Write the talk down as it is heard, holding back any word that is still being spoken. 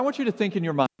I want you to think in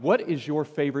your mind, what is your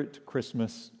favorite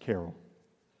Christmas carol?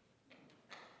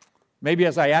 Maybe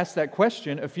as I ask that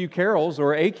question, a few carols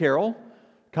or a carol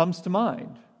comes to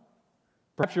mind.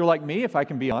 Perhaps you're like me, if I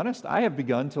can be honest, I have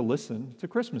begun to listen to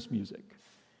Christmas music.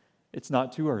 It's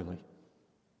not too early.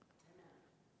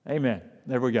 Amen.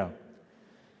 There we go.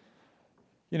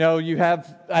 You know,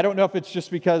 I don't know if it's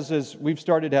just because as we've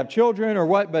started to have children or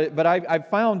what, but I've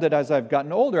found that as I've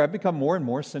gotten older, I've become more and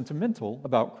more sentimental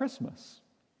about Christmas.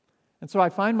 And so I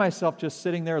find myself just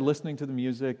sitting there listening to the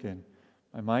music and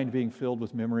my mind being filled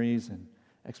with memories and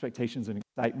expectations and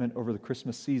excitement over the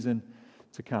Christmas season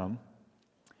to come.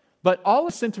 But all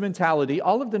the sentimentality,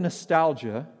 all of the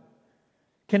nostalgia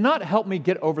cannot help me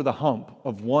get over the hump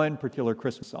of one particular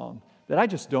Christmas song that I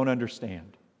just don't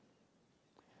understand.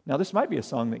 Now, this might be a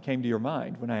song that came to your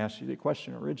mind when I asked you the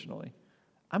question originally.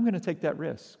 I'm going to take that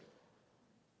risk.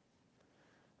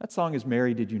 That song is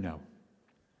Mary, Did You Know?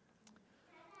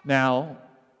 Now,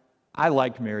 I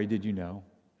like Mary, Did You Know?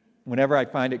 Whenever I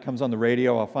find it comes on the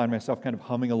radio, I'll find myself kind of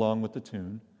humming along with the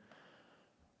tune.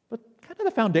 But kind of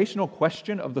the foundational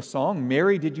question of the song,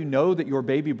 Mary, did you know that your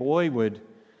baby boy would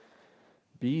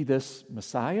be this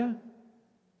Messiah?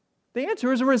 The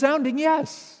answer is a resounding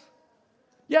yes.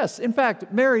 Yes, in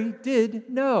fact, Mary did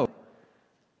know.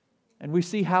 And we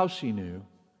see how she knew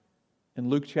in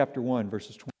Luke chapter 1,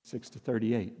 verses 26 to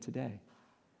 38 today.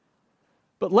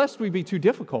 But lest we be too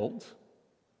difficult,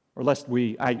 or lest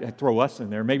I throw us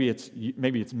in there, maybe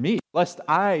it's me, lest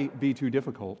I be too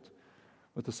difficult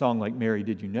with a song like Mary,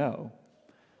 Did You Know?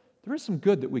 There is some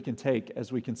good that we can take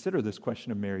as we consider this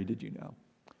question of Mary, Did You Know?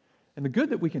 And the good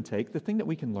that we can take, the thing that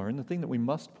we can learn, the thing that we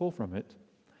must pull from it,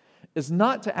 is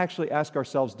not to actually ask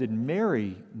ourselves, did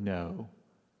Mary know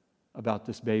about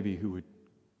this baby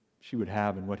she would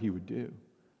have and what he would do?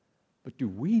 But do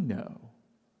we know?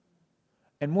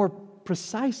 And more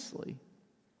precisely,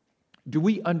 do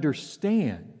we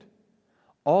understand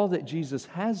all that Jesus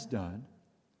has done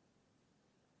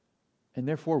and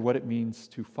therefore what it means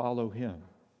to follow him,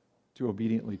 to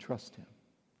obediently trust him?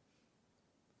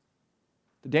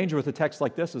 The danger with a text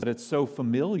like this is that it's so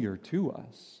familiar to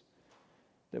us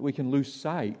that we can lose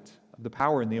sight of the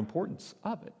power and the importance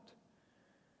of it.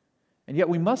 And yet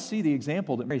we must see the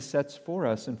example that Mary sets for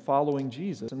us in following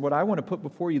Jesus. And what I want to put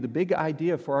before you, the big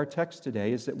idea for our text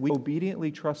today, is that we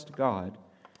obediently trust God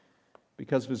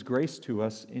because of his grace to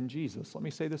us in Jesus. Let me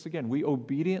say this again. We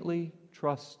obediently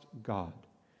trust God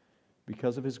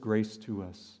because of his grace to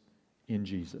us in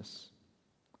Jesus.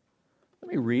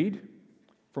 Let me read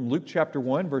from Luke chapter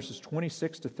 1, verses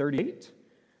 26 to 38.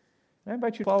 And I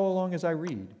invite you to follow along as I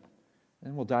read,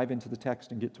 and we'll dive into the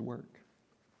text and get to work.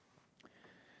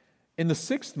 In the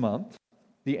 6th month,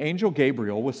 the angel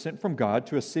Gabriel was sent from God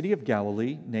to a city of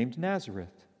Galilee named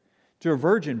Nazareth, to a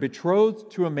virgin betrothed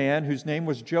to a man whose name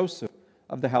was Joseph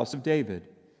of the house of David.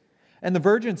 And the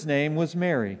virgin's name was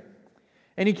Mary.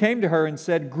 And he came to her and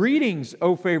said, "Greetings,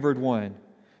 O favored one,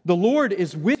 the Lord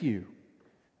is with you."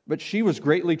 But she was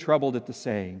greatly troubled at the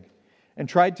saying, and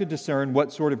tried to discern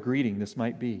what sort of greeting this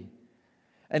might be.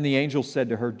 And the angel said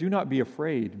to her, "Do not be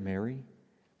afraid, Mary,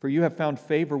 for you have found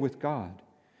favor with God.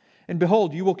 And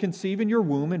behold, you will conceive in your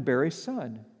womb and bear a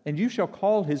son, and you shall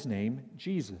call his name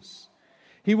Jesus.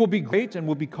 He will be great and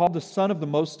will be called the Son of the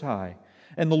Most High.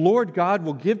 And the Lord God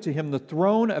will give to him the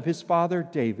throne of his father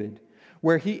David,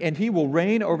 and he will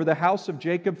reign over the house of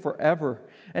Jacob forever,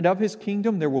 and of his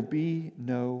kingdom there will be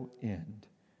no end."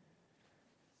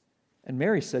 And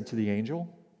Mary said to the angel,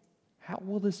 "How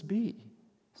will this be,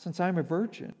 since I am a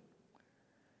virgin?"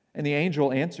 And the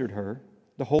angel answered her,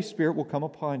 "The Holy Spirit will come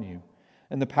upon you,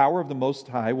 and the power of the Most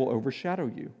High will overshadow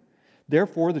you.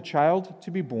 Therefore the child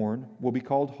to be born will be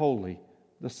called Holy,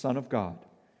 the Son of God.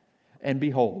 And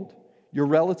behold, your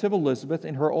relative Elizabeth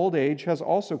in her old age has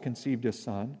also conceived a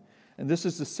son, and this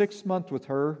is the 6th month with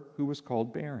her who was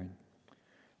called barren.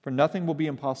 For nothing will be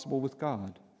impossible with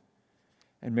God."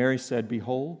 And Mary said,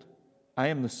 "Behold, I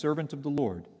am the servant of the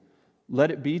Lord.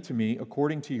 Let it be to me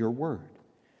according to your word."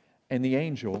 And the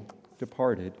angel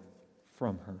departed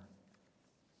from her.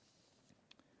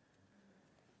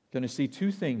 Going to see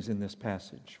two things in this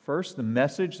passage. First, the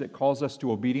message that calls us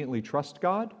to obediently trust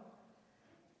God.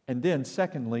 And then,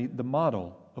 secondly, the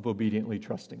model of obediently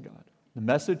trusting God. The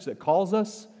message that calls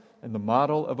us and the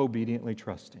model of obediently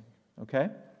trusting. Okay?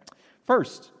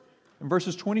 First, in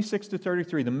verses 26 to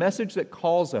 33, the message that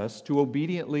calls us to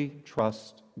obediently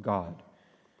trust God.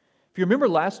 If you remember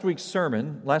last week's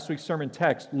sermon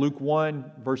text, Luke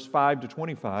 1, verse 5 to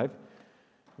 25,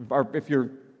 if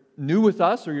you're new with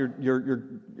us or you're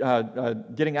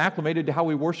getting acclimated to how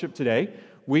we worship today,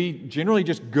 we generally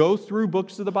just go through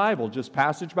books of the Bible, just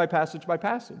passage by passage by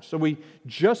passage. So we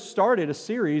just started a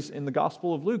series in the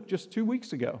Gospel of Luke just 2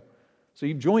 weeks ago. So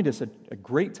you've joined us at a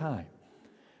great time.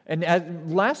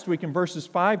 And last week in verses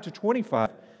 5 to 25,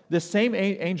 this same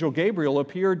angel Gabriel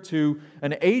appeared to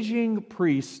an aging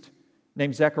priest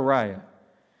named Zechariah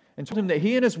and told him that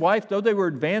he and his wife, though they were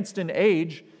advanced in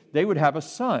age, they would have a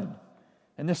son.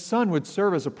 And this son would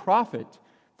serve as a prophet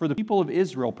for the people of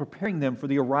Israel, preparing them for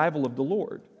the arrival of the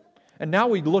Lord. And now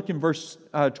we look in verse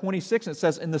 26, and it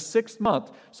says, in the 6th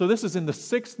month. So this is in the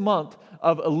 6th month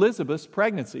of Elizabeth's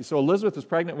pregnancy. So Elizabeth is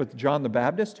pregnant with John the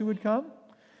Baptist who would come.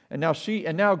 And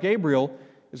now Gabriel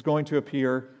is going to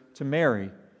appear to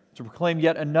Mary to proclaim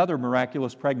yet another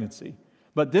miraculous pregnancy.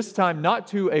 But this time not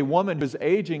to a woman who is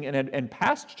aging and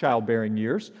past childbearing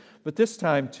years, but this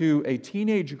time to a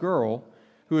teenage girl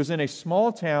who is in a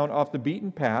small town off the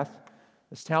beaten path,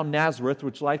 this town Nazareth,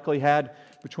 which likely had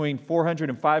between 400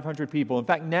 and 500 people. In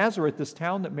fact, Nazareth, this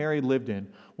town that Mary lived in,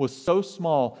 was so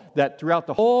small that throughout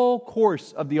the whole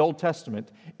course of the Old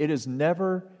Testament, it is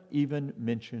never even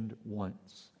mentioned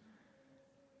once.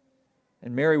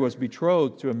 And Mary was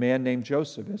betrothed to a man named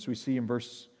Joseph, as we see in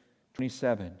verse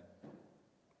 27.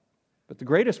 But the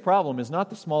greatest problem is not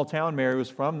the small town Mary was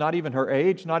from, not even her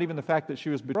age, not even the fact that she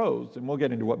was betrothed. And we'll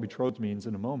get into what betrothed means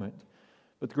in a moment.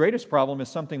 But the greatest problem is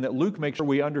something that Luke makes sure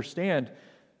we understand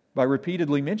by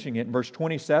repeatedly mentioning it. In verse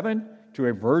 27, to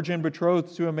a virgin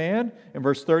betrothed to a man. In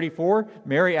verse 34,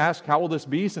 Mary asked, how will this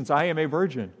be since I am a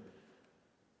virgin?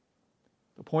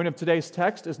 The point of today's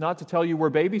text is not to tell you where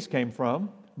babies came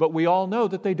from, but we all know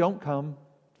that they don't come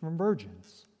from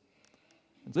virgins.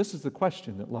 This is the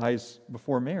question that lies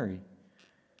before Mary.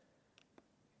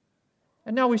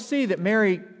 And now we see that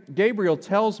Gabriel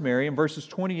tells Mary in verses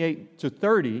 28 to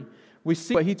 30, we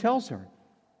see what he tells her.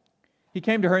 He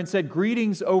came to her and said,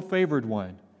 greetings, O favored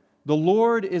one, the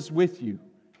Lord is with you.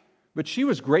 But she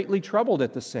was greatly troubled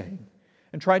at the saying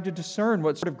and tried to discern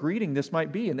what sort of greeting this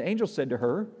might be. And the angel said to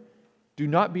her, do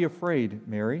not be afraid,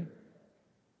 Mary,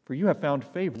 for you have found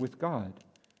favor with God.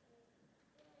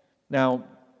 Now, I'm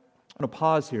going to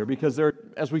pause here because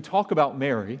as we talk about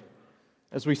Mary,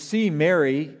 as we see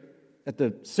Mary at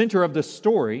the center of this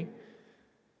story,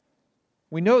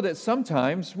 we know that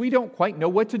sometimes we don't quite know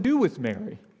what to do with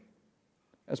Mary.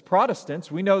 As Protestants,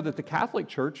 we know that the Catholic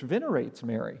Church venerates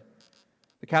Mary.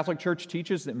 The Catholic Church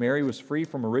teaches that Mary was free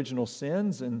from original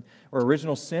sin, and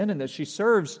that she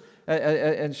serves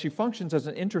and she functions as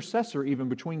an intercessor even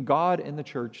between God and the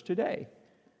church today.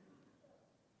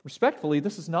 Respectfully,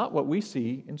 this is not what we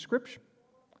see in Scripture.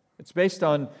 It's based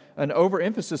on an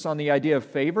overemphasis on the idea of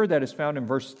favor that is found in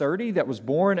verse 30, that was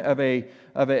born of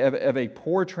a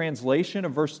poor translation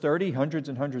of verse 30 hundreds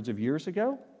and hundreds of years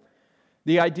ago.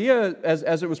 The idea,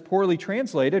 as it was poorly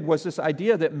translated, was this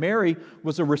idea that Mary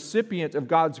was a recipient of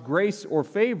God's grace or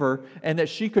favor and that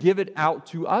she could give it out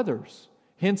to others,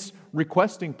 hence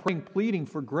requesting, praying, pleading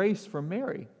for grace from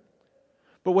Mary.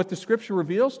 But what the Scripture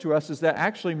reveals to us is that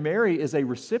actually Mary is a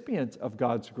recipient of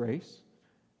God's grace,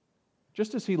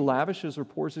 just as He lavishes or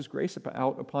pours His grace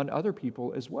out upon other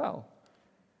people as well.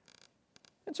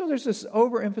 And so there's this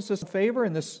overemphasis of favor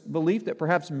and this belief that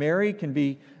perhaps Mary can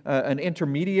be an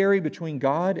intermediary between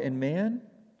God and man.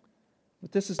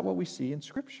 But this is what we see in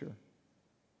Scripture.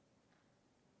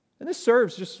 And this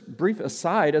serves, just brief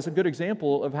aside, as a good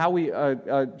example of how we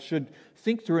should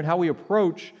think through and how we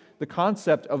approach the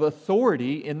concept of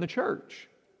authority in the church.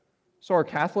 So our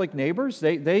Catholic neighbors,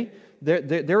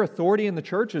 their authority in the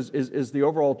church is the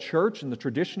overall church and the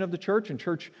tradition of the church and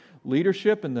church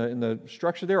leadership and the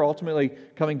structure there, ultimately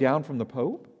coming down from the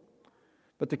Pope.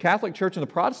 But the Catholic Church and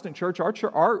the Protestant Church,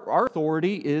 our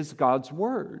authority is God's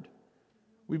Word.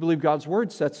 We believe God's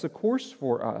Word sets the course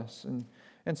for us.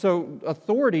 And so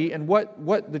authority and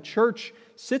what the church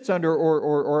sits under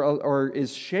or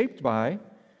is shaped by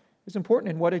is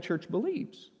important in what a church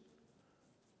believes.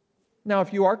 Now,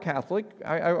 if you are Catholic,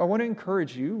 I want to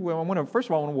encourage you. First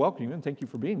of all, I want to welcome you and thank you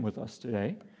for being with us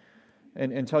today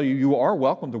and tell you you are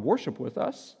welcome to worship with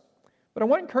us. But I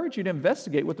want to encourage you to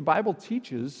investigate what the Bible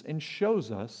teaches and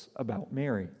shows us about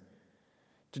Mary.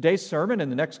 Today's sermon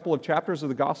and the next couple of chapters of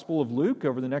the Gospel of Luke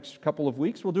over the next couple of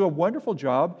weeks will do a wonderful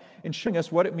job in showing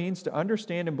us what it means to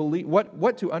understand and believe,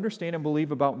 what to understand and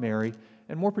believe about Mary,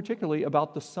 and more particularly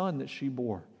about the Son that she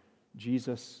bore,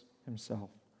 Jesus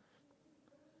Himself.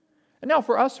 And now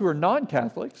for us who are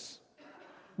non-Catholics,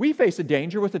 we face a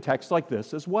danger with a text like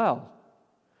this as well.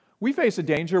 We face a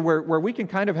danger where we can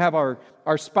kind of have our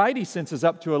spidey senses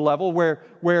up to a level where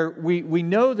we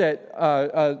know that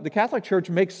the Catholic Church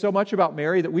makes so much about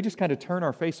Mary that we just kind of turn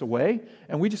our face away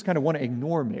and we just kind of want to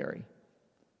ignore Mary.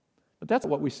 But that's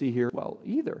what we see here well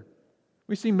either.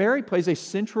 We see Mary plays a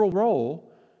central role,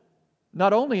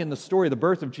 not only in the story of the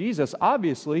birth of Jesus,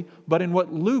 obviously, but in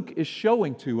what Luke is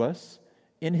showing to us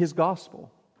in his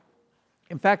gospel.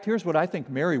 In fact, here's what I think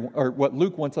what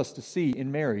Luke wants us to see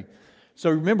in Mary. So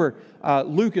remember,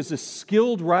 Luke is this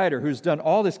skilled writer who's done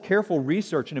all this careful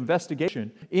research and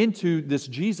investigation into this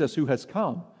Jesus who has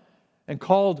come and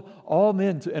called all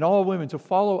men and all women to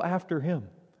follow after him.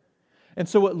 And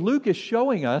so what Luke is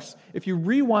showing us, if you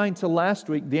rewind to last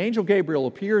week, the angel Gabriel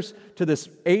appears to this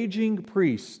aging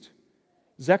priest,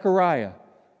 Zechariah,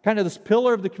 kind of this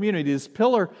pillar of the community, this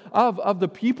pillar of the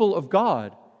people of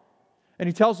God. And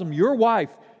he tells him, your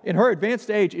wife, in her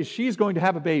advanced age, she's going to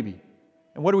have a baby.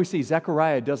 And what do we see?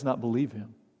 Zechariah does not believe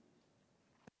him.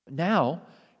 Now,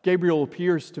 Gabriel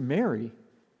appears to Mary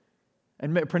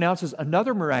and pronounces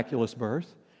another miraculous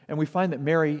birth, and we find that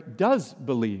Mary does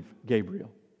believe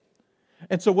Gabriel.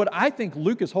 And so what I think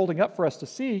Luke is holding up for us to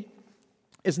see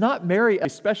is not Mary a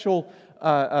special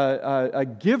a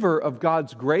giver of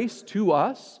God's grace to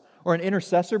us or an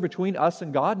intercessor between us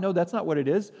and God. No, that's not what it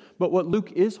is. But what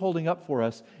Luke is holding up for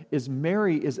us is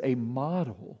Mary is a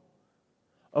model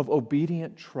of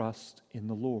obedient trust in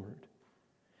the Lord.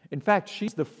 In fact,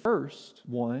 she's the first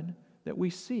one that we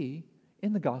see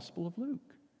in the Gospel of Luke.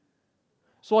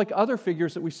 So like other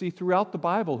figures that we see throughout the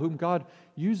Bible, whom God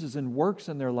uses and works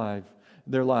in their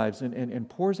lives and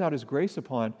pours out His grace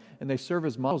upon, and they serve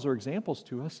as models or examples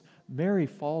to us, Mary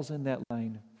falls in that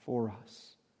line for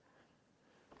us.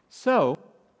 So,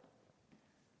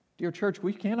 dear church,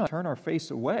 we cannot turn our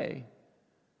face away,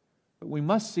 but we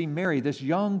must see Mary, this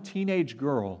young teenage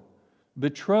girl,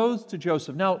 betrothed to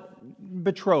Joseph. Now,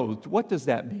 betrothed, what does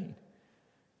that mean?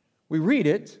 We read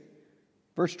it,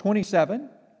 verse 27,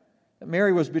 that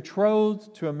Mary was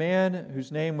betrothed to a man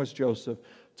whose name was Joseph.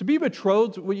 To be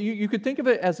betrothed, you could think of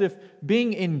it as if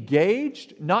being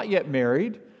engaged, not yet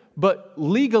married, but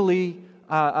legally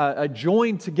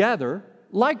joined together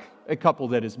like a couple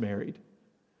that is married.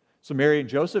 So Mary and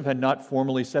Joseph had not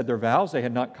formally said their vows. They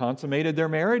had not consummated their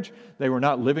marriage. They were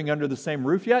not living under the same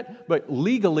roof yet, but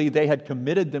legally they had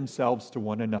committed themselves to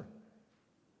one another.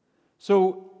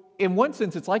 So in one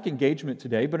sense, it's like engagement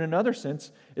today, but in another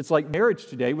sense, it's like marriage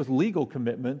today with legal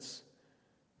commitments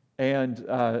and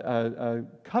a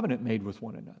covenant made with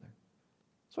one another.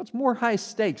 So it's more high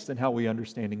stakes than how we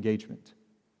understand engagement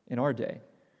in our day.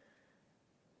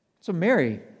 So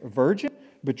Mary, a virgin,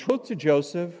 betrothed to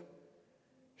Joseph,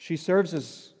 she serves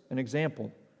as an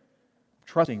example,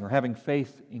 trusting or having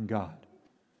faith in God.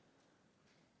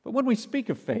 But when we speak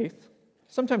of faith,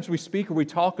 sometimes we speak or we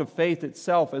talk of faith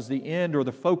itself as the end or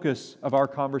the focus of our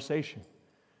conversation.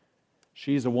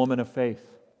 She's a woman of faith.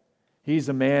 He's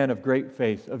a man of great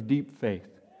faith, of deep faith.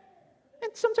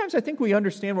 And sometimes I think we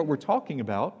understand what we're talking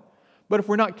about, but if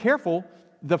we're not careful,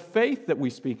 the faith that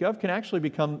we speak of can actually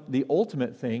become the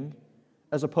ultimate thing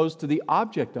as opposed to the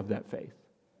object of that faith.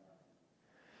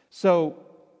 So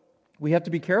we have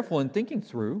to be careful in thinking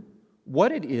through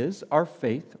what it is our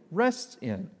faith rests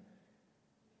in.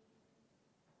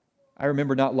 I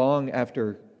remember not long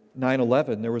after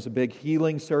 9/11, there was a big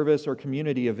healing service or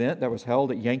community event that was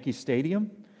held at Yankee Stadium.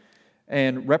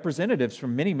 And representatives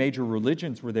from many major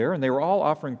religions were there, and they were all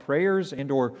offering prayers and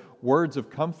or words of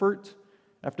comfort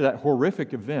after that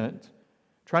horrific event,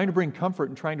 trying to bring comfort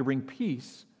and trying to bring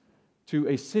peace to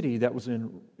a city that was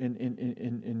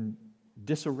in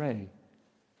disarray,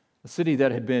 a city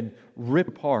that had been ripped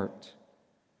apart,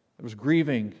 that was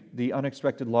grieving the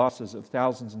unexpected losses of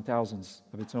thousands and thousands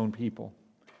of its own people.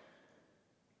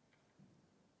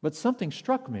 But something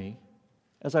struck me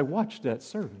as I watched that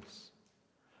service.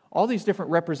 All these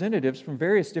different representatives from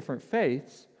various different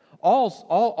faiths,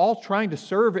 all trying to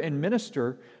serve and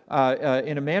minister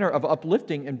in a manner of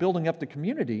uplifting and building up the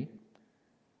community.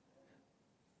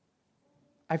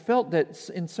 I felt that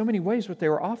in so many ways what they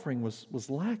were offering was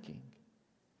lacking.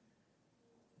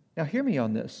 Now hear me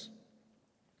on this.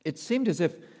 It seemed as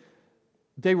if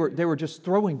they were just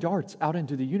throwing darts out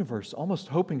into the universe, almost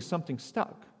hoping something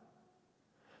stuck.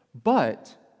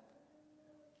 But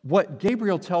what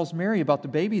Gabriel tells Mary about the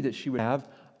baby that she would have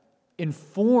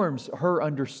informs her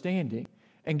understanding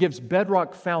and gives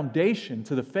bedrock foundation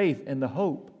to the faith and the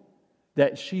hope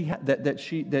that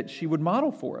she would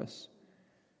model for us.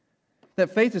 That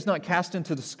faith is not cast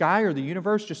into the sky or the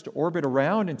universe just to orbit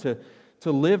around and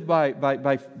to live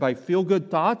by feel-good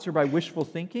thoughts or by wishful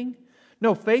thinking.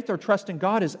 No, faith or trust in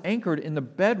God is anchored in the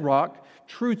bedrock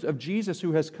truth of Jesus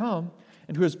who has come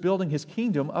and who is building His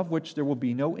kingdom, of which there will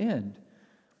be no end.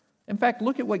 In fact,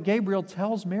 look at what Gabriel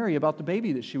tells Mary about the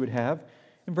baby that she would have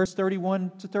in verse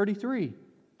 31 to 33.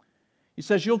 He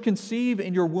says, "You'll conceive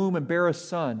in your womb and bear a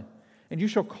son, and you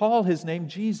shall call his name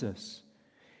Jesus.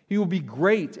 He will be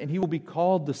great, and he will be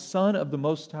called the Son of the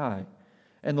Most High.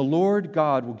 And the Lord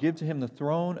God will give to him the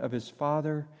throne of his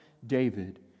father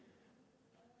David.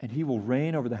 And he will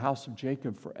reign over the house of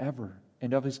Jacob forever,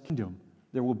 and of his kingdom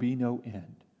there will be no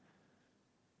end.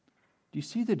 Do you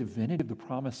see the divinity of the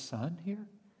promised Son here?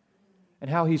 And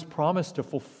how he's promised to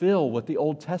fulfill what the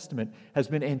Old Testament has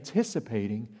been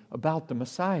anticipating about the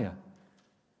Messiah.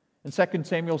 In 2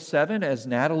 Samuel 7, as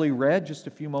Natalie read just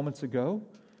a few moments ago,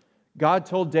 God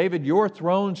told David, "Your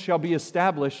throne shall be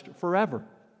established forever."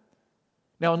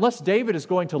 Now, unless David is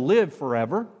going to live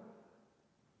forever,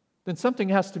 then something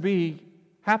has to be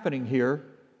happening here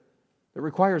that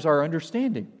requires our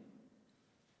understanding.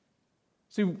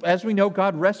 See, as we know,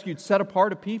 God rescued, set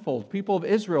apart a people, the people of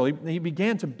Israel. He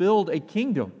began to build a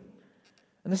kingdom.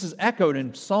 And this is echoed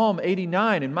in Psalm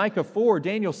 89, in Micah 4,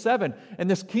 Daniel 7. And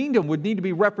this kingdom would need to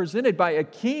be represented by a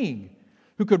king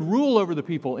who could rule over the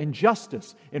people in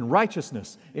justice, in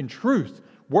righteousness, in truth,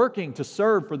 working to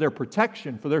serve for their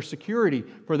protection, for their security,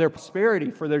 for their prosperity,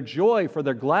 for their joy, for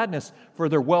their gladness, for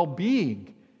their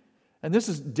well-being.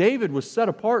 And David was set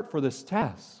apart for this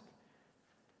task.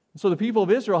 So the people of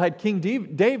Israel had King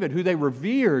David, who they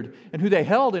revered and who they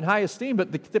held in high esteem.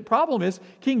 But the problem is,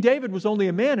 King David was only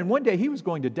a man, and one day he was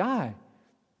going to die.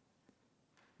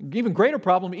 Even greater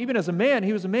problem, even as a man,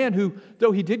 he was a man who,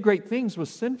 though he did great things, was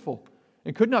sinful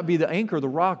and could not be the anchor, the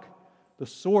rock, the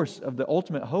source of the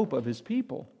ultimate hope of his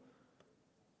people.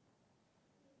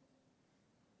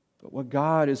 But what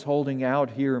God is holding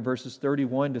out here in verses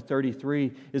 31 to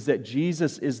 33 is that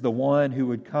Jesus is the one who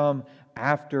would come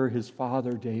after his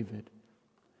father David.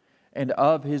 And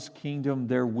of his kingdom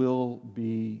there will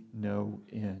be no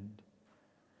end.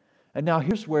 And now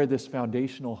here's where this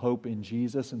foundational hope in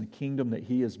Jesus and the kingdom that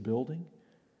he is building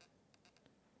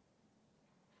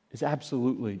is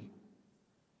absolutely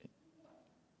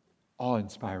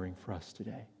awe-inspiring for us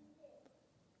today.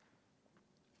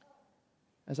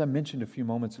 As I mentioned a few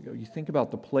moments ago, you think about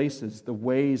the places, the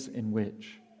ways in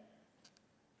which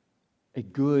a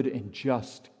good and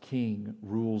just king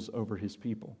rules over his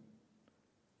people.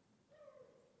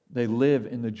 They live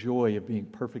in the joy of being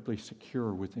perfectly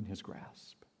secure within his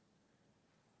grasp.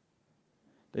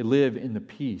 They live in the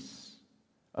peace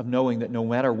of knowing that no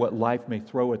matter what life may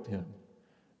throw at them,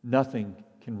 nothing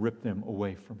can rip them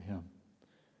away from him.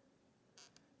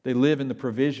 They live in the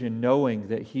provision knowing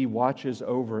that he watches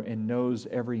over and knows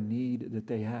every need that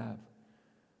they have.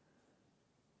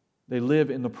 They live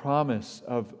in the promise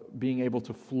of being able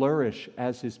to flourish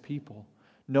as his people,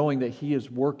 knowing that he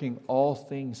is working all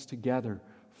things together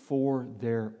for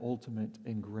their ultimate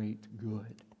and great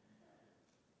good.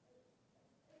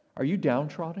 Are you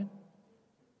downtrodden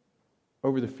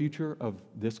over the future of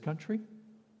this country?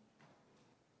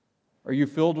 Are you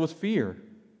filled with fear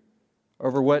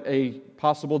over what a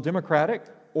possible Democratic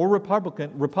or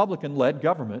Republican-led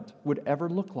government would ever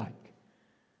look like?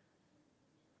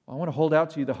 I want to hold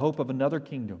out to you the hope of another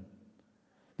kingdom,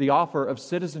 the offer of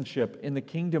citizenship in the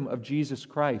kingdom of Jesus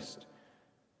Christ.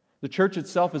 The church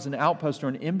itself is an outpost or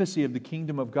an embassy of the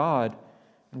kingdom of God,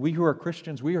 and we who are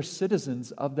Christians, we are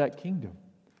citizens of that kingdom.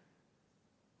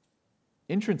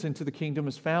 Entrance into the kingdom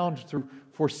is found through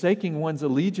forsaking one's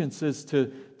allegiances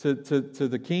to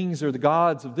the kings or the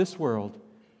gods of this world,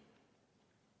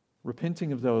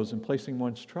 repenting of those and placing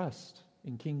one's trust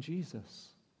in King Jesus,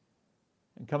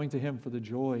 and coming to him for the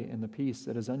joy and the peace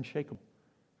that is unshakable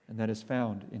and that is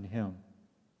found in him.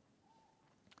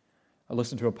 I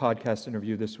listened to a podcast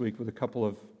interview this week with a couple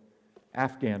of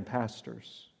Afghan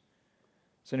pastors.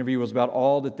 This interview was about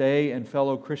all that they and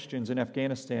fellow Christians in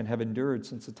Afghanistan have endured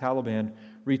since the Taliban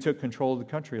retook control of the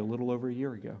country a little over a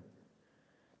year ago.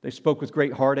 They spoke with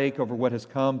great heartache over what has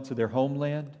come to their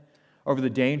homeland, over the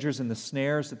dangers and the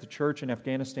snares that the church in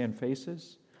Afghanistan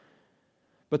faces.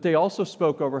 But they also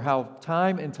spoke over how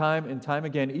time and time and time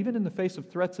again, even in the face of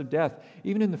threats of death,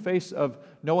 even in the face of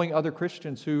knowing other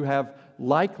Christians who have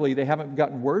likely, they haven't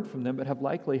gotten word from them, but have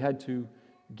likely had to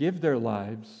give their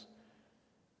lives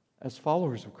as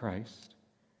followers of Christ,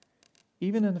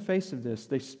 even in the face of this,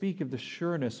 they speak of the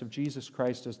sureness of Jesus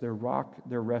Christ as their rock,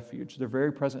 their refuge, their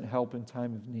very present help in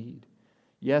time of need.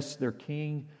 Yes, their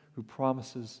King who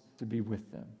promises to be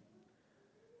with them.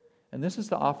 And this is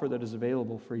the offer that is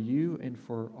available for you and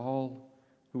for all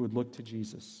who would look to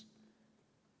Jesus.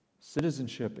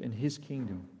 Citizenship in his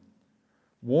kingdom.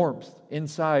 Warmth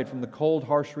inside from the cold,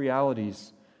 harsh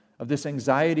realities of this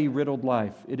anxiety-riddled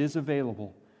life. It is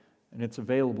available. And it's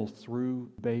available through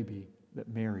the baby that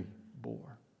Mary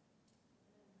bore.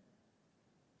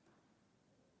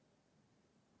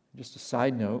 Just a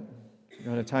side note, we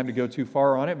don't have time to go too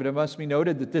far on it, but it must be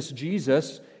noted that this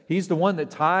Jesus, He's the one that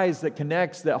ties, that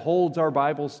connects, that holds our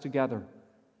Bibles together.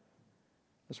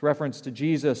 This reference to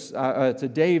Jesus, to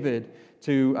David,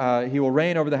 he will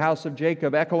reign over the house of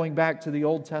Jacob, echoing back to the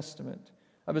Old Testament.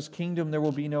 Of His kingdom there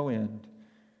will be no end.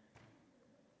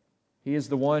 He is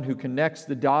the one who connects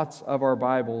the dots of our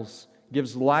Bibles,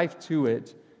 gives life to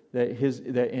it, that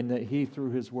He,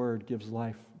 through His Word, gives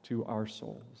life to our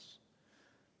souls.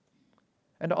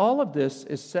 And all of this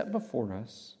is set before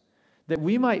us that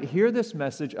we might hear this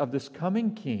message of this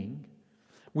coming King,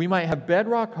 we might have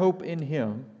bedrock hope in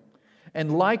Him,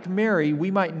 and like Mary,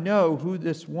 we might know who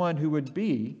this one who would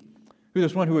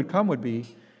come would be,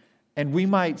 and we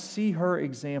might see her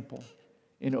example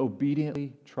in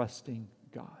obediently trusting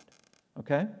God.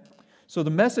 Okay? So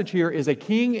the message here is a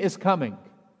King is coming,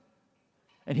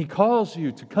 and He calls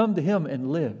you to come to Him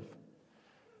and live.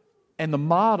 And the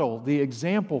model, the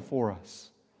example for us,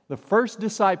 the first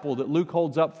disciple that Luke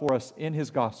holds up for us in his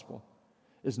gospel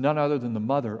is none other than the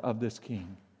mother of this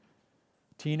King,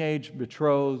 teenage,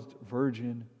 betrothed,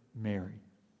 virgin Mary.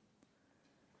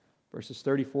 Verses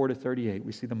 34 to 38,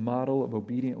 we see the model of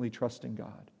obediently trusting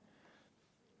God.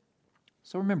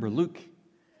 So remember, Luke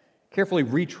carefully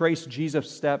retraced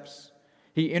Jesus' steps.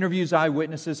 He interviews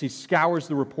eyewitnesses. He scours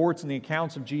the reports and the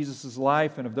accounts of Jesus'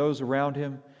 life and of those around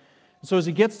Him. And so as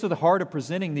he gets to the heart of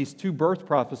presenting these two birth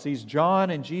prophecies, John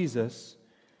and Jesus,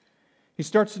 he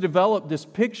starts to develop this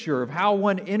picture of how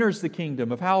one enters the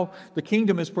kingdom, of how the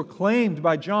kingdom is proclaimed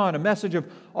by John, a message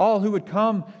of all who would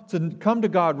come to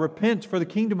God, repent, for the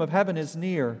kingdom of heaven is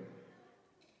near.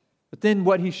 But then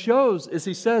what he shows is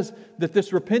he says that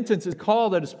this repentance is a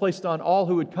call that is placed on all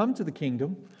who would come to the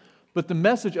kingdom, but the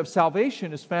message of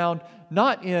salvation is found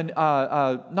not in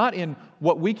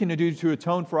what we can do to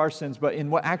atone for our sins, but in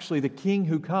what actually the King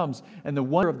who comes. And the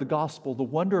wonder of the gospel, the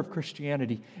wonder of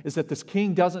Christianity, is that this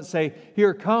King doesn't say,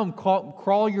 "Here, come,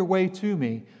 crawl your way to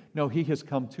me." No, He has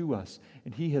come to us,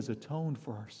 and He has atoned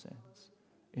for our sins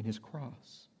in His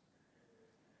cross.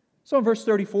 So in verse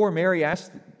 34, Mary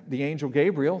asked the angel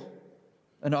Gabriel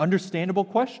an understandable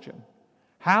question.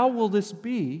 How will this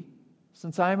be,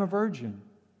 since I am a virgin?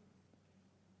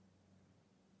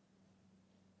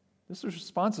 This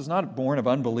response is not born of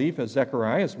unbelief as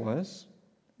Zechariah's was.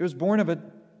 It was born of a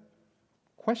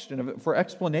question for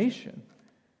explanation.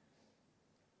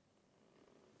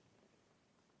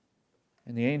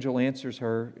 And the angel answers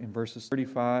her in verse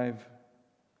 35.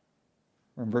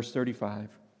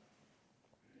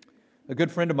 A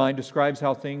good friend of mine describes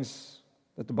how things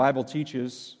that the Bible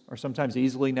teaches are sometimes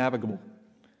easily navigable,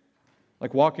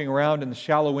 like walking around in the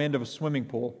shallow end of a swimming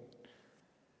pool.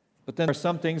 But then there are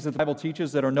some things that the Bible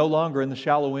teaches that are no longer in the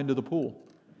shallow end of the pool.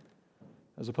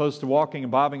 As opposed to walking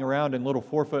and bobbing around in little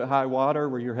 4-foot-high water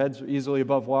where your head's easily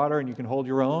above water and you can hold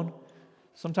your own.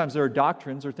 Sometimes there are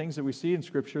doctrines or things that we see in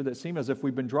Scripture that seem as if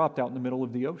we've been dropped out in the middle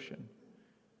of the ocean.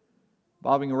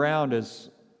 Bobbing around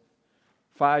as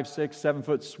 5, 6,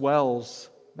 7-foot swells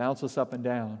bounce us up and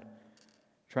down,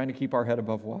 trying to keep our head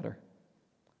above water.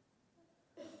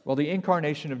 Well, the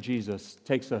incarnation of Jesus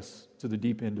takes us to the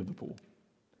deep end of the pool.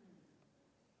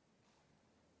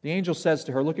 The angel says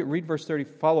to her, read verse 30,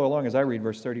 follow along as I read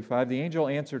verse 35. The angel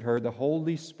answered her, "The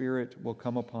Holy Spirit will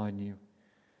come upon you,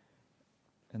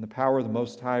 and the power of the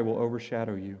Most High will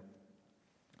overshadow you.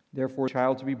 Therefore, the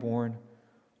child to be born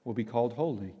will be called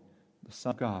Holy, the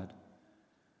Son of God."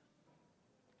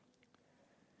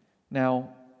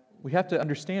 Now, we have to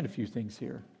understand a few things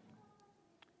here.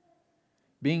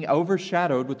 Being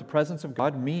overshadowed with the presence of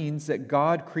God means that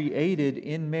God created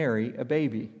in Mary a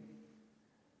baby.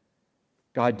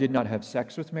 God did not have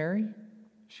sex with Mary.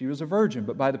 She was a virgin,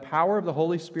 but by the power of the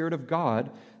Holy Spirit of God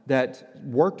that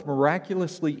worked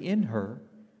miraculously in her,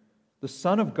 the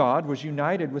Son of God was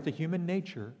united with the human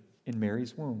nature in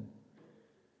Mary's womb.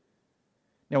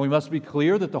 Now we must be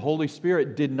clear that the Holy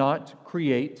Spirit did not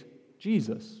create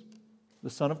Jesus, the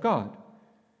Son of God.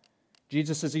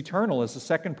 Jesus is eternal as the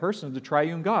second person of the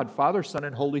triune God, Father, Son,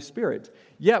 and Holy Spirit.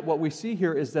 Yet what we see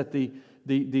here is that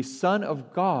the Son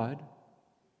of God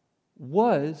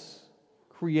was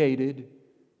created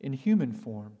in human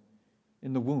form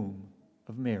in the womb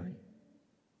of Mary,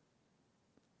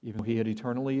 even though He had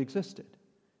eternally existed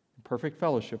in perfect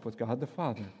fellowship with God the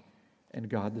Father and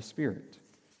God the Spirit.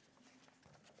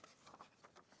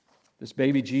 This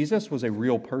baby Jesus was a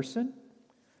real person,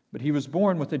 but He was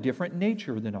born with a different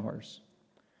nature than ours.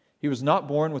 He was not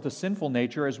born with a sinful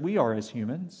nature as we are as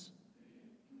humans.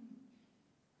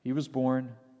 He was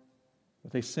born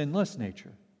with a sinless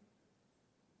nature.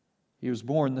 He was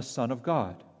born the Son of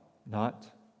God,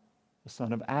 not the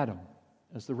son of Adam,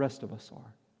 as the rest of us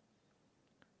are.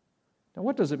 Now,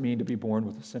 what does it mean to be born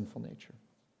with a sinful nature?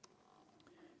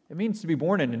 It means to be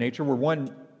born into nature where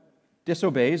one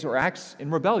disobeys or acts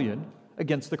in rebellion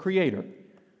against the Creator.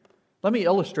 Let me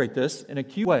illustrate this in a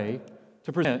cute way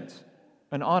to present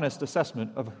an honest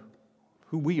assessment of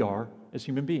who we are as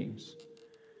human beings.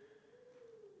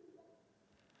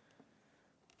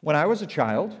 When I was a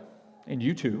child, and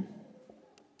you too,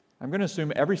 I'm going to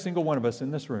assume every single one of us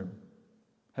in this room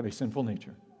have a sinful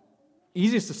nature.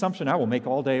 Easiest assumption I will make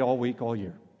all day, all week, all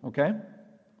year. Okay?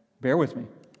 Bear with me.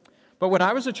 But when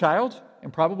I was a child,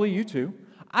 and probably you too,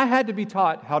 I had to be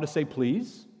taught how to say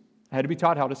please. I had to be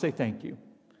taught how to say thank you.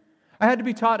 I had to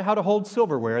be taught how to hold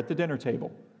silverware at the dinner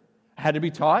table. I had to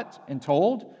be taught and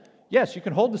told, yes, you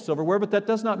can hold the silverware, but that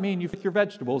does not mean you pick your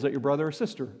vegetables at your brother or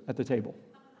sister at the table.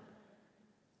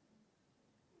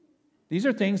 These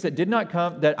are things that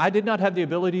I did not have the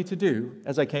ability to do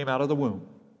as I came out of the womb.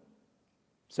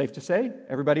 Safe to say?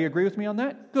 Everybody agree with me on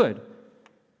that? Good.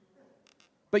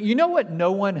 But you know what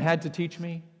no one had to teach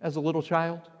me as a little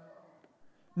child?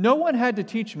 No one had to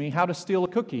teach me how to steal a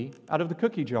cookie out of the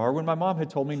cookie jar when my mom had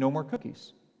told me no more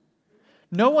cookies.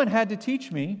 No one had to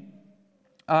teach me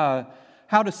how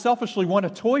to selfishly want a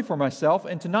toy for myself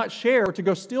and to not share or to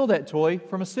go steal that toy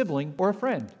from a sibling or a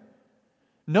friend.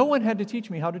 No one had to teach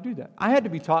me how to do that. I had to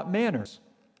be taught manners,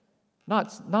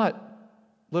 not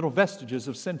little vestiges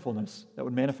of sinfulness that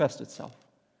would manifest itself.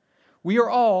 We are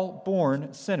all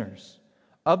born sinners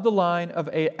of the line of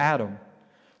Adam,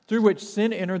 through which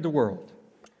sin entered the world.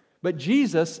 But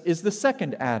Jesus is the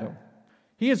second Adam.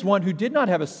 He is one who did not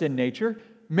have a sin nature.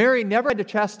 Mary never had to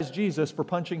chastise Jesus for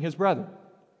punching his brother.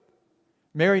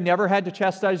 Mary never had to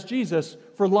chastise Jesus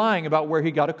for lying about where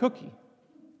he got a cookie.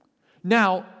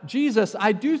 Now, Jesus,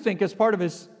 I do think as part of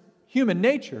his human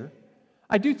nature,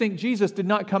 I do think Jesus did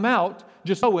not come out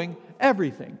just knowing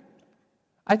everything.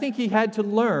 I think he had to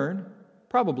learn,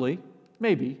 probably,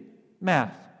 maybe,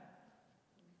 math.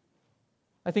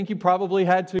 I think he probably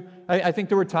had to, I think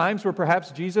there were times where perhaps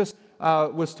Jesus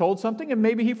was told something and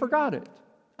maybe he forgot it.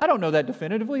 I don't know that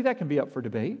definitively. That can be up for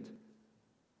debate.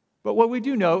 But what we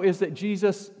do know is that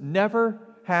Jesus never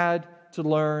had to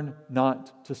learn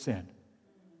not to sin.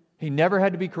 He never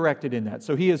had to be corrected in that.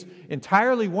 So he is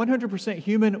entirely 100%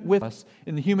 human with us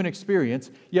in the human experience,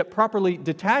 yet properly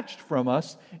detached from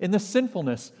us in the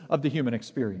sinfulness of the human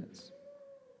experience.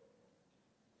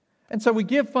 And so we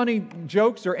give funny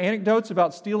jokes or anecdotes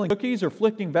about stealing cookies or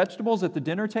flicking vegetables at the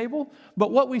dinner table,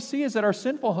 but what we see is that our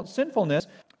sinfulness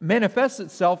manifests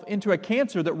itself into a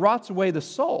cancer that rots away the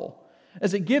soul,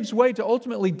 as it gives way to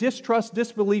ultimately distrust,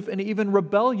 disbelief, and even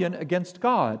rebellion against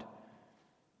God.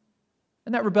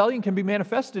 And that rebellion can be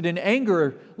manifested in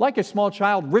anger, like a small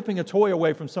child ripping a toy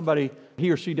away from somebody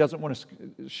he or she doesn't want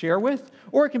to share with,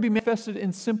 or it can be manifested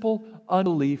in simple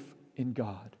unbelief in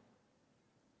God.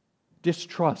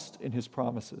 Distrust in His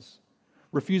promises,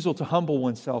 refusal to humble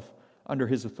oneself under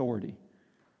His authority.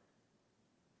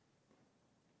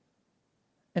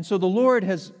 And so the Lord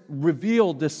has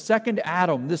revealed this second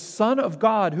Adam, this Son of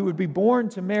God who would be born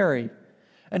to Mary.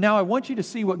 And now I want you to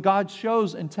see what God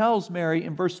shows and tells Mary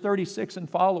in verse 36 and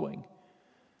following.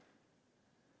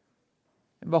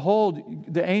 And behold,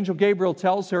 the angel Gabriel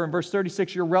tells her in verse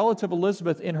 36, your relative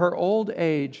Elizabeth in her old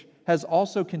age has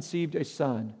also conceived a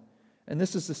son. And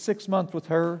this is the 6th month with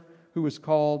her who was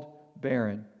called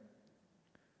barren.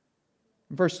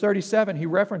 In verse 37, he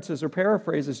references or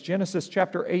paraphrases Genesis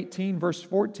chapter 18, verse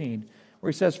 14,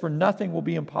 where he says, for nothing will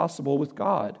be impossible with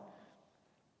God.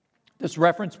 This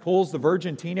reference pulls the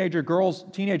virgin teenage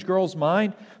girl's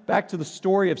mind back to the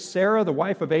story of Sarah, the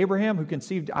wife of Abraham, who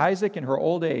conceived Isaac in her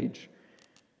old age,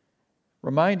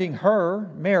 reminding her,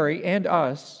 Mary, and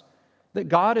us that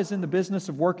God is in the business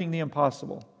of working the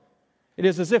impossible. It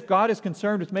is as if God is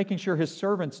concerned with making sure His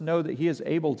servants know that He is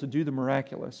able to do the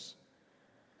miraculous.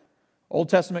 Old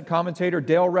Testament commentator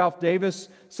Dale Ralph Davis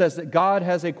says that God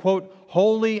has a, quote,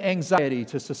 holy anxiety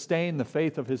to sustain the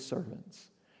faith of His servants.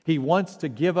 He wants to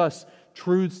give us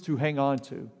truths to hang on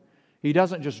to. He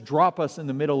doesn't just drop us in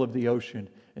the middle of the ocean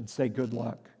and say good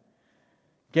luck.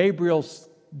 Gabriel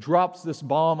drops this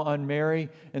bomb on Mary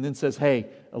and then says, hey,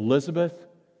 Elizabeth,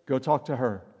 go talk to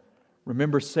her.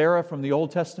 Remember Sarah from the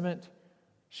Old Testament?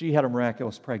 She had a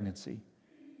miraculous pregnancy.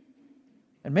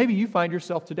 And maybe you find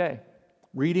yourself today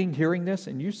reading, hearing this,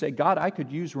 and you say, God, I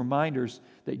could use reminders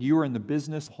that you are in the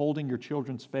business of holding your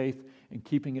children's faith and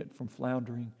keeping it from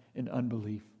floundering in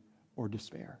unbelief or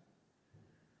despair.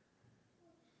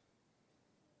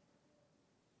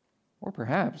 Or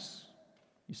perhaps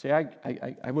you say,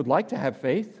 I would like to have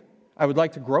faith. I would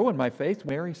like to grow in my faith.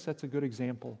 Mary sets a good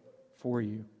example for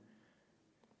you.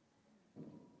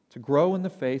 To grow in the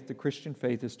faith, the Christian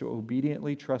faith, is to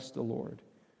obediently trust the Lord.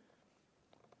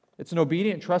 It's an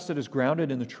obedient trust that is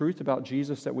grounded in the truth about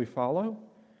Jesus that we follow.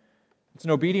 It's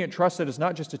an obedient trust that is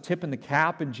not just a tip in the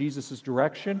cap in Jesus'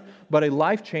 direction, but a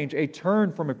life change, a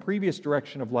turn from a previous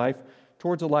direction of life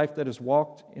towards a life that is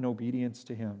walked in obedience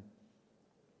to Him.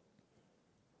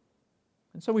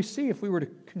 And so we see, if we were to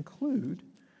conclude,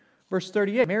 verse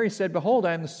 38, Mary said, "Behold,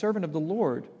 I am the servant of the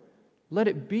Lord. Let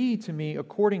it be to me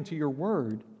according to your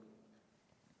word."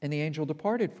 And the angel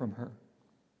departed from her.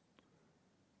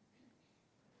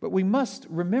 But we must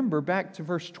remember back to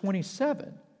verse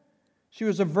 27. She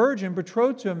was a virgin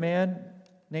betrothed to a man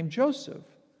named Joseph.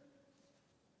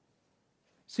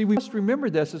 See, we must remember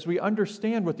this as we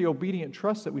understand what the obedient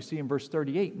trust that we see in verse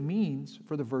 38 means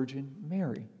for the Virgin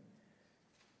Mary.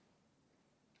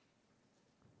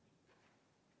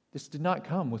 This did not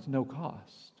come with no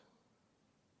cost.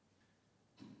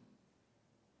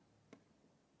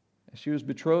 As she was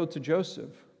betrothed to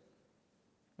Joseph,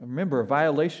 remember, a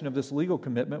violation of this legal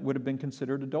commitment would have been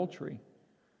considered adultery.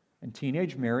 And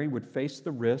teenage Mary would face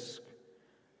the risk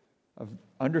of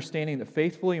understanding that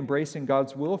faithfully embracing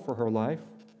God's will for her life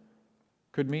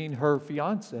could mean her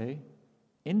fiancé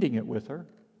ending it with her,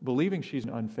 believing she's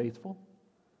unfaithful,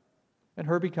 and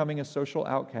her becoming a social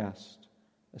outcast,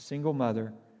 a single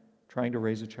mother trying to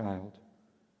raise a child.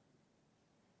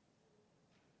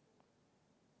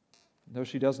 Though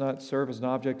she does not serve as an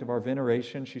object of our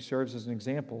veneration, she serves as an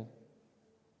example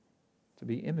to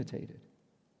be imitated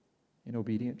in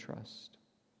obedient trust.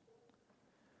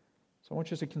 So I want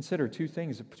you to consider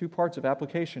two parts of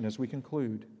application as we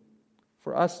conclude,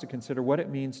 for us to consider what it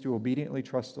means to obediently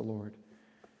trust the Lord.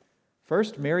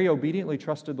 First, Mary obediently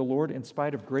trusted the Lord in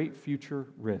spite of great future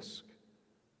risk.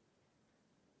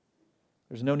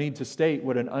 There's no need to state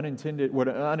what an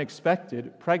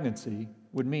unexpected pregnancy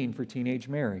would mean for teenage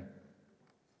Mary.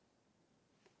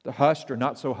 The hushed or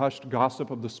not so hushed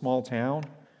gossip of the small town,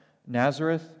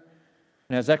 Nazareth,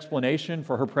 and as explanation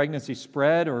for her pregnancy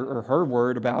spread or her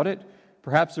word about it,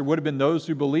 perhaps there would have been those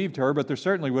who believed her, but there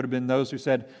certainly would have been those who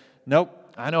said,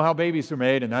 "Nope, I know how babies are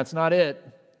made, and that's not it."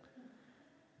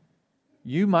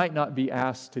 You might not be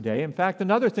asked today. In fact,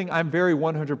 another thing I'm very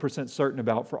 100% certain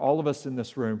about for all of us in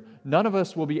this room, none of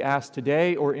us will be asked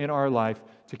today or in our life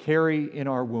to carry in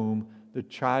our womb the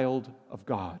child of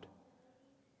God.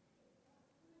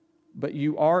 But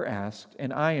you are asked,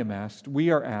 and I am asked, we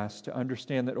are asked to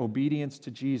understand that obedience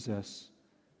to Jesus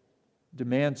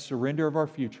demands surrender of our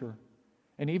future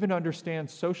and even understand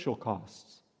social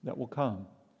costs that will come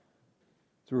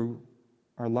through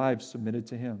our lives submitted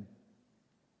to Him.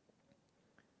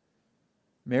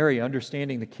 Mary,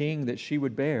 understanding the King that she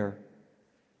would bear,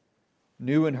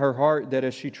 knew in her heart that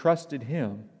as she trusted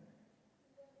Him,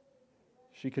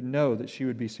 she could know that she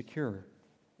would be secure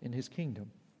in His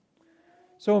kingdom.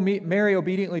 So Mary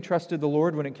obediently trusted the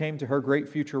Lord when it came to her great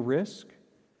future risk.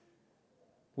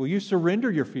 Will you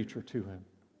surrender your future to Him?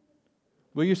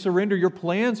 Will you surrender your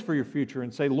plans for your future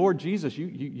and say, "Lord Jesus,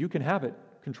 you can have it,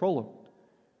 control it"?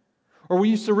 Or will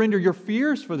you surrender your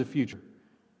fears for the future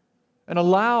and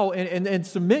allow and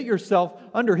submit yourself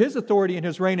under His authority and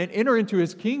His reign and enter into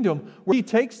His kingdom where He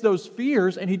takes those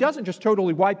fears and He doesn't just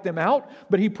totally wipe them out,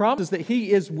 but He promises that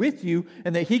He is with you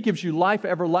and that He gives you life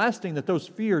everlasting that those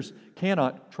fears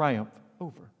cannot triumph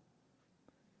over.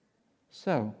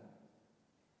 So,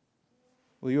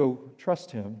 will you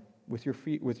trust Him with your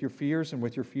fears and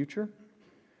with your future?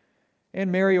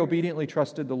 And Mary obediently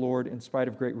trusted the Lord in spite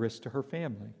of great risk to her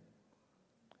family.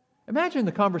 Imagine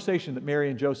the conversation that Mary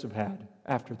and Joseph had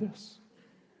after this.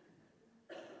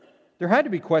 There had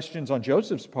to be questions on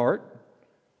Joseph's part.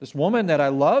 This woman that I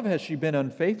love, has she been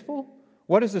unfaithful?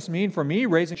 What does this mean for me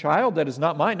raising a child that is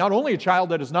not mine? Not only a child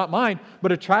that is not mine,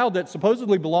 but a child that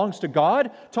supposedly belongs to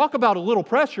God. Talk about a little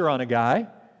pressure on a guy.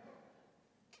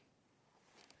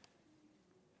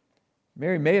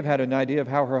 Mary may have had an idea of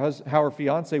how her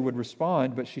fiancé would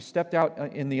respond, but she stepped out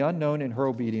in the unknown in her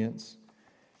obedience.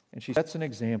 And she sets an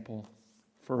example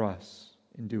for us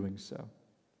in doing so.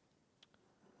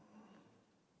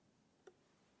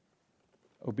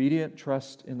 Obedient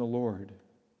trust in the Lord,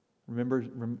 remember,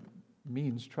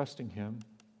 means trusting Him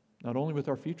not only with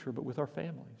our future, but with our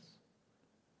families.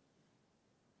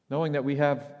 Knowing that we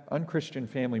have unchristian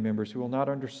family members who will not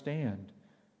understand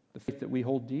the faith that we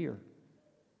hold dear.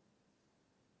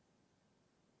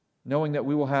 Knowing that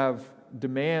we will have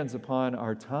demands upon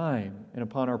our time and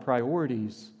upon our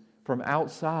priorities from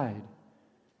outside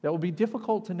that will be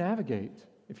difficult to navigate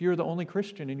if you're the only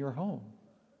Christian in your home.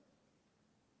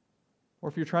 Or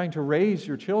if you're trying to raise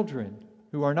your children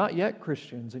who are not yet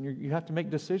Christians and you have to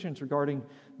make decisions regarding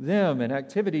them and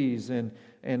activities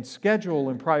and schedule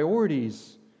and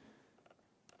priorities,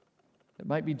 it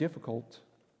might be difficult.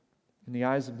 in the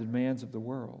eyes of the demands of the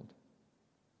world.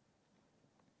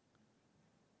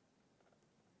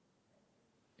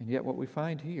 And yet what we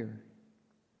find here,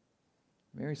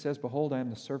 Mary says, "Behold, I am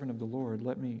the servant of the Lord.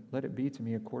 Let it be to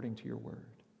me according to your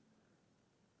word."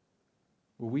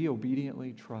 Will we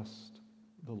obediently trust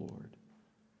the Lord,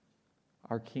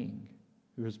 our King,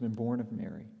 who has been born of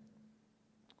Mary?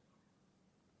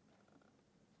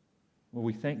 Will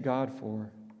we thank God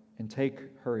for and take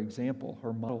her example,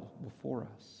 her model before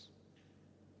us?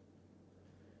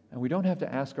 And we don't have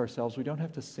to ask ourselves, we don't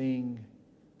have to sing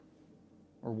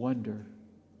or wonder,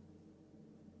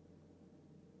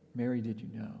 "Mary, did you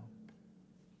know?"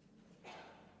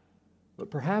 But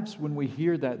perhaps when we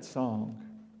hear that song,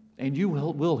 and you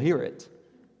will hear it.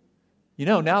 You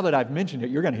know, now that I've mentioned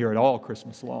it, you're going to hear it all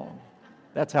Christmas long.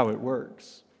 That's how it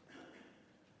works.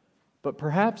 But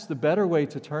perhaps the better way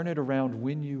to turn it around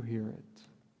when you hear it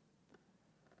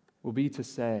will be to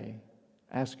say,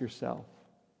 ask yourself,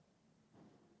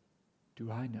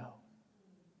 do I know?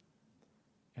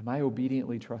 Am I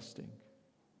obediently trusting?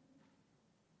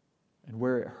 And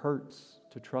where it hurts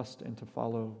to trust and to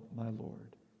follow my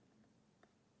Lord,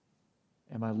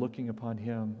 am I looking upon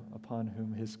Him, upon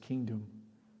whom His kingdom,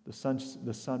 the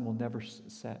sun will never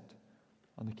set,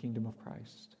 on the kingdom of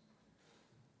Christ?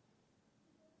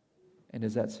 And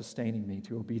is that sustaining me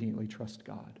to obediently trust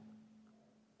God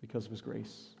because of His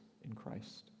grace in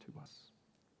Christ to us?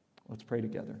 Let's pray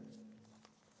together.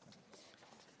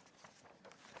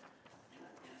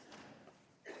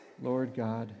 Lord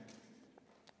God,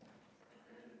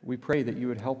 we pray that you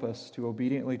would help us to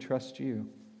obediently trust you.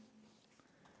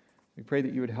 We pray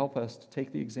that you would help us to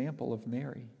take the example of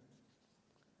Mary.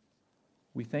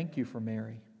 We thank you for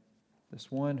Mary,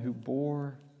 this one who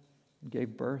bore and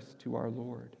gave birth to our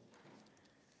Lord.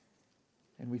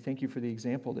 And we thank you for the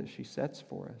example that she sets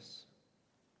for us.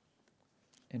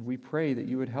 And we pray that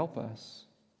you would help us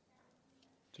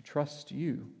to trust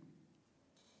you.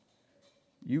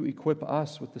 You equip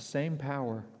us with the same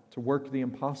power to work the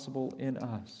impossible in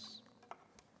us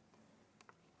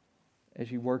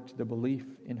as you worked the belief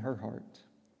in her heart.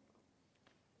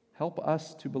 Help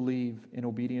us to believe in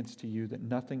obedience to you that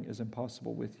nothing is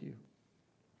impossible with you.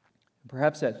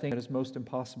 Perhaps that thing that is most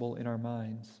impossible in our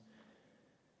minds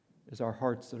is our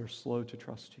hearts that are slow to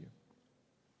trust you.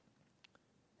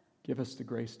 Give us the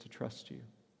grace to trust you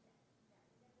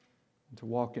and to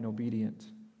walk in obedient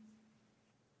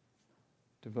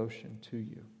devotion to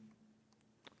you.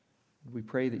 We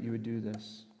pray that you would do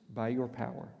this by your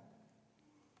power.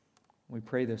 We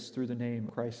pray this through the name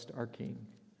of Christ our King.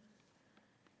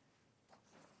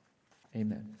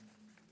 Amen.